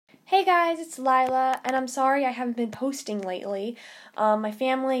Hey guys, it's Lila, and I'm sorry I haven't been posting lately. My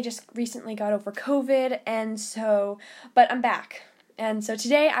family just recently got over COVID, but I'm back. And so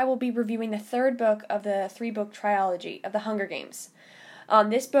today I will be reviewing the third book of the three-book trilogy of The Hunger Games.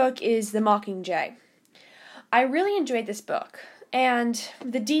 This book is The Mockingjay. I really enjoyed this book, and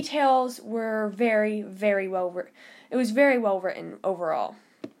the details were very, very well written. It was very well written overall.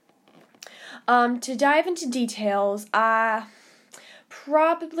 To dive into details,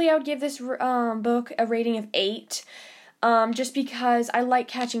 Probably I would give this book a rating of 8, just because I like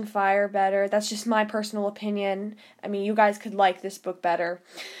Catching Fire better. That's just my personal opinion. I mean, you guys could like this book better.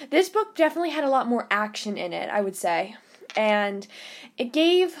 This book definitely had a lot more action in it, I would say. And it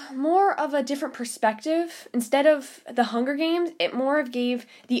gave more of a different perspective. Instead of the Hunger Games, it more gave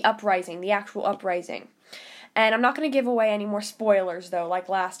the uprising, the actual uprising. And I'm not going to give away any more spoilers, though, like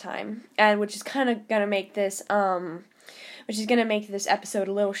last time, and which is kind of going to make this episode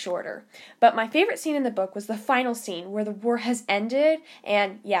a little shorter. But my favorite scene in the book was the final scene where the war has ended,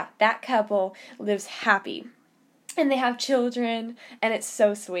 and yeah, that couple lives happy. And they have children, and it's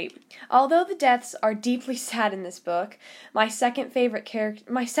so sweet. Although the deaths are deeply sad in this book, my second favorite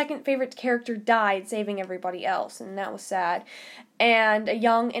character died saving everybody else, and that was sad. And a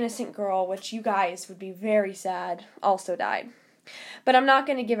young, innocent girl, which you guys would be very sad, also died. But I'm not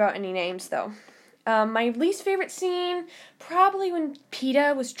going to give out any names, though. My least favorite scene, probably when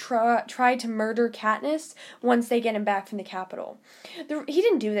Peeta was tried to murder Katniss once they get him back from the Capitol. He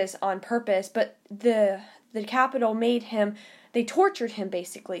didn't do this on purpose, but the Capitol they tortured him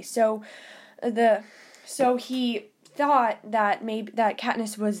basically. So he thought that maybe that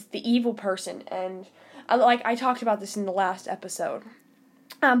Katniss was the evil person, and I talked about this in the last episode.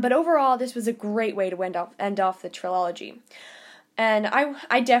 But overall, this was a great way to end off the trilogy. And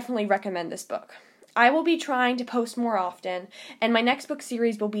I definitely recommend this book. I will be trying to post more often, and my next book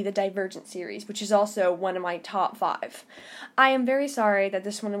series will be the Divergent series, which is also one of my top 5. I am very sorry that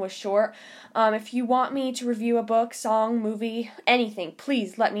this one was short. If you want me to review a book, song, movie, anything,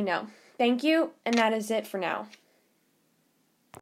 please let me know. Thank you, and that is it for now.